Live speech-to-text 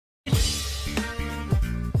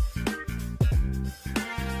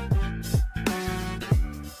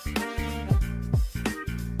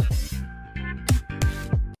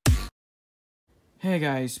Hey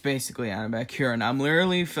guys, basically I'm back here and I'm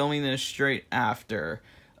literally filming this straight after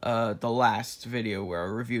the last video where I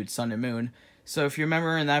reviewed Sun and Moon. So if you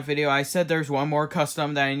remember in that video I said there's one more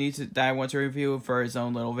custom that I want to review for his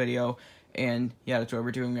own little video, and yeah, that's what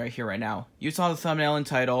we're doing right here right now. You saw the thumbnail and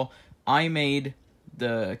title. I made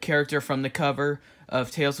the character from the cover of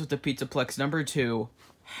Tales with the Pizzaplex #2,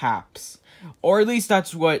 Happs. Or at least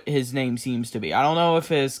that's what his name seems to be. I don't know if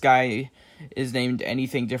this guy is named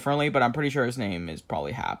anything differently, but I'm pretty sure his name is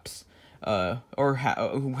probably Happs.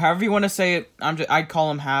 However you want to say it. I'd call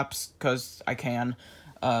him Happs because I can.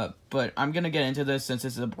 But I'm gonna get into this since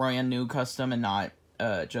it's a brand new custom and not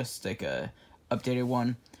just like a updated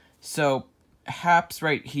one. So Happs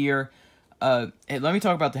right here. Hey, let me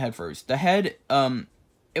talk about the head first. The head,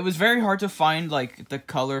 it was very hard to find like the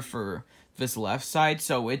color for this left side,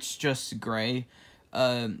 so it's just gray.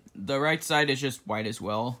 The right side is just white as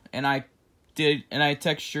well, and I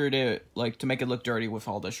textured it like to make it look dirty with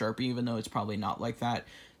all the Sharpie, even though it's probably not like that.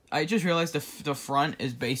 I just realized the front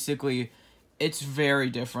is basically, it's very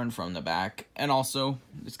different from the back, and also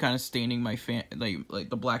it's kind of staining my like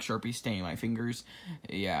the black Sharpie staining my fingers.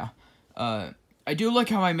 Yeah. I do like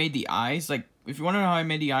how I made the eyes. Like, if you want to know how I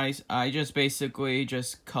made the eyes, I just basically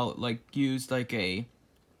just used like a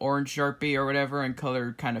orange Sharpie or whatever and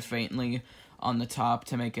colored kind of faintly on the top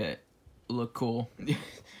to make it look cool.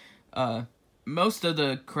 Most of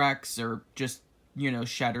the cracks are just,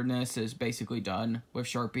 shatteredness is basically done with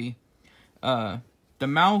Sharpie. The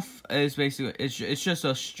mouth is basically, it's just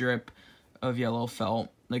a strip of yellow felt,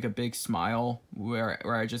 like a big smile where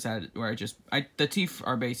the teeth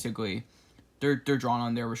are basically, they're drawn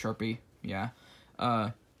on there with Sharpie. Yeah.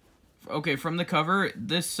 Okay, from the cover,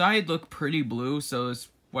 this side looked pretty blue, so it's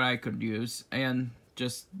what I could use, and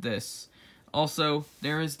just this. Also,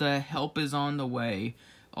 there is the help is on the way,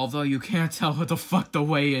 although you can't tell what the fuck the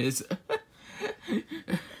way is.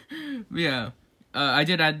 Yeah. I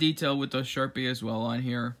did add detail with the Sharpie as well on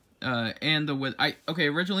here. And the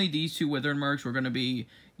originally these two withered marks were gonna be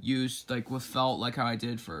used like with felt, like how I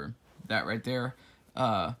did for that right there.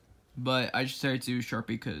 But I just decided to do Sharpie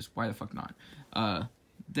because why the fuck not?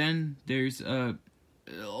 Then there's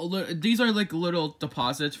these are like little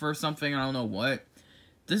deposits for something, I don't know what.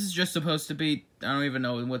 This is just supposed to be, I don't even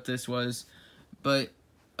know what this was, but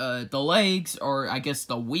the legs, or I guess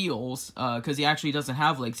the wheels, because he actually doesn't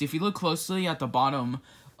have legs. If you look closely at the bottom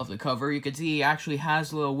of the cover, you can see he actually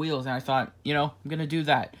has little wheels, and I thought, I'm gonna do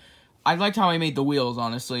that. I liked how I made the wheels,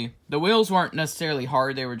 honestly. The wheels weren't necessarily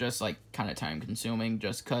hard, they were just like kind of time consuming,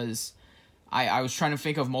 just because I was trying to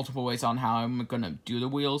think of multiple ways on how I'm gonna do the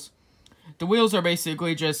wheels. The wheels are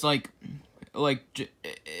basically just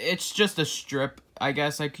it's just a strip, I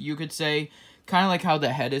guess, like you could say, kind of like how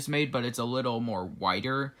the head is made, but it's a little more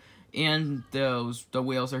wider, and the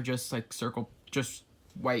wheels are just like just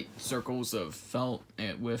white circles of felt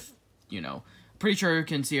with, pretty sure you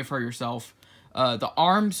can see it for yourself. The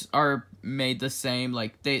arms are made the same,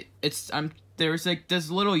 like there's like this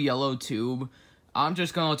little yellow tube. I'm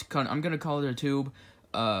gonna call it a tube,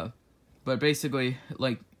 but basically,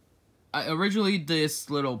 like, originally this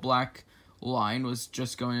little black line was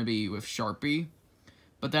just going to be with Sharpie,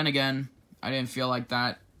 but then again, I didn't feel like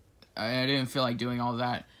that. I didn't feel like doing all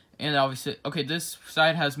that, and obviously, okay, this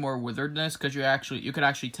side has more witheredness because you could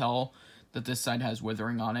actually tell that this side has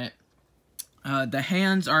withering on it. The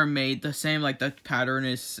hands are made the same, like the pattern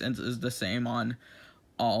is the same on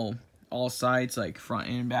all sides, like front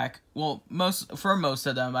and back. Well, for most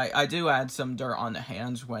of them, I do add some dirt on the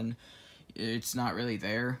hands when it's not really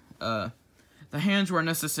there. The hands weren't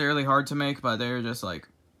necessarily hard to make, but they're just like,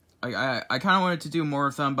 I kind of wanted to do more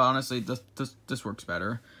of them, but honestly, this works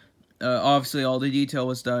better. Obviously, all the detail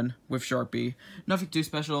was done with Sharpie. Nothing too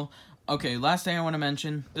special. Okay, last thing I want to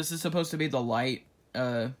mention, this is supposed to be the light,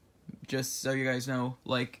 just so you guys know,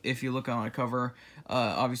 like, if you look on a cover,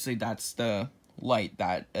 obviously that's the light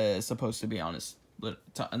that is supposed to be on the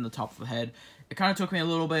top of the head. It kind of took me a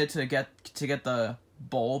little bit to get the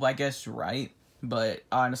bulb, I guess, right, but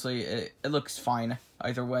honestly, it looks fine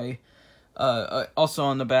either way. Also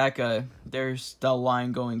on the back, there's the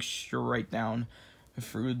line going straight down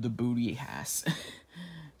through the booty ass.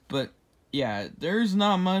 But yeah, there's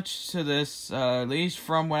not much to this, at least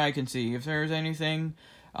from what I can see. If there's anything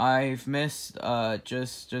I've missed,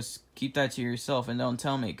 just keep that to yourself and don't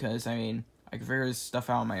tell me, because I mean, I can figure this stuff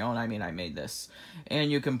out on my own. I mean, I made this, and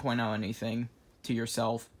you can point out anything to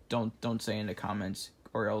yourself. Don't say in the comments,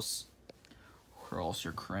 or else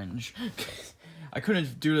you're cringe. I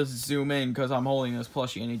couldn't do this zoom in because I'm holding this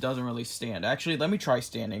plushie and he doesn't really stand. Actually, let me try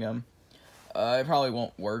standing him. It probably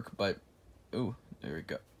won't work, but ooh, there we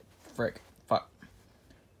go. Frick, fuck.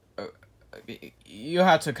 you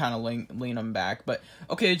have to kind of lean them back. But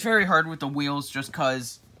okay, it's very hard with the wheels just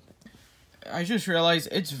because I just realized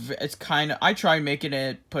it's kind of, I tried making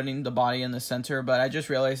it, putting the body in the center, but I just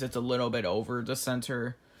realized it's a little bit over the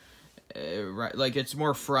center. Right, like it's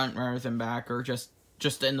more front rather than back, or just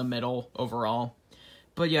in the middle overall.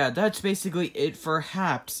 But yeah, that's basically it for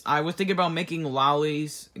Haps. I was thinking about making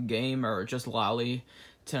Lolly's game, or just Lolly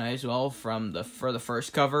tonight as well, for the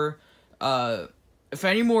first cover. If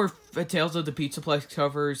any more Tales of the Pizza Place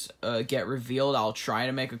covers get revealed, I'll try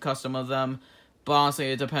to make a custom of them. But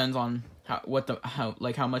honestly, it depends on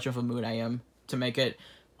how much of a mood I am to make it.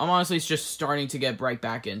 I'm honestly just starting to get right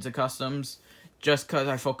back into customs, just because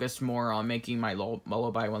I focused more on making my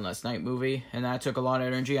Lullaby One Last Night movie, and that took a lot of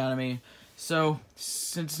energy out of me. So,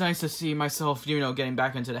 it's nice to see myself, getting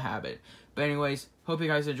back into the habit. But anyways, hope you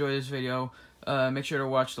guys enjoyed this video. Make sure to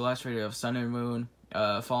watch the last video of Sun and Moon.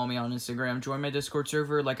 Follow me on Instagram. Join my Discord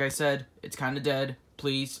server. Like I said, it's kind of dead.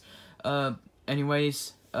 Please.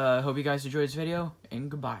 Anyways, hope you guys enjoyed this video, and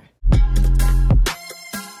goodbye.